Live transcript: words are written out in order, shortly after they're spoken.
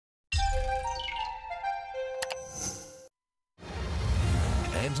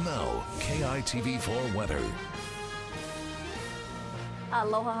And now, KITV4 weather.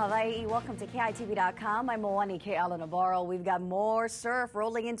 Aloha Hawaii, welcome to KITV.com. I'm Moani Ke'ala Navarro. We've got more surf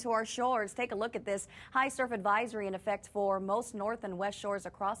rolling into our shores. Take a look at this high surf advisory in effect for most north and west shores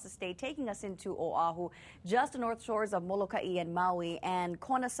across the state, taking us into Oahu, just the north shores of Moloka'i and Maui, and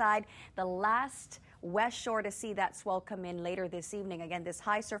Kona side, the last west shore to see that swell come in later this evening. Again, this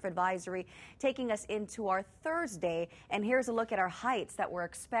high surf advisory taking us into our Thursday. And here's a look at our heights that we're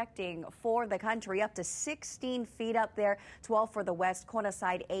expecting for the country. Up to 16 feet up there, 12 for the west, Kona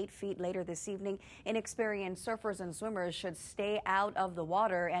side 8 feet later this evening. Inexperienced surfers and swimmers should stay out of the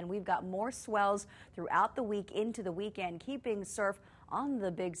water. And we've got more swells throughout the week into the weekend, keeping surf on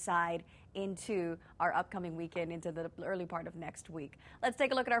the big side into our upcoming weekend, into the early part of next week. Let's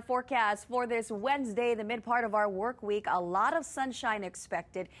take a look at our forecast for this Wednesday, the mid part of our work week. A lot of sunshine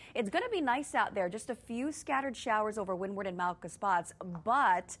expected. It's going to be nice out there. Just a few scattered showers over windward and Mauka spots,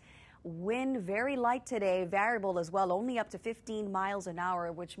 but wind very light today, variable as well, only up to 15 miles an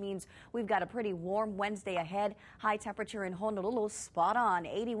hour, which means we've got a pretty warm Wednesday ahead. High temperature in Honolulu, spot on,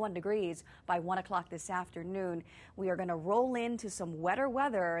 81 degrees by 1 o'clock this afternoon. We are going to roll into some wetter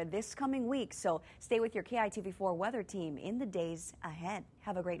weather this coming week, so stay with your KITV4 weather team in the days ahead.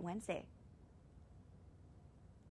 Have a great Wednesday.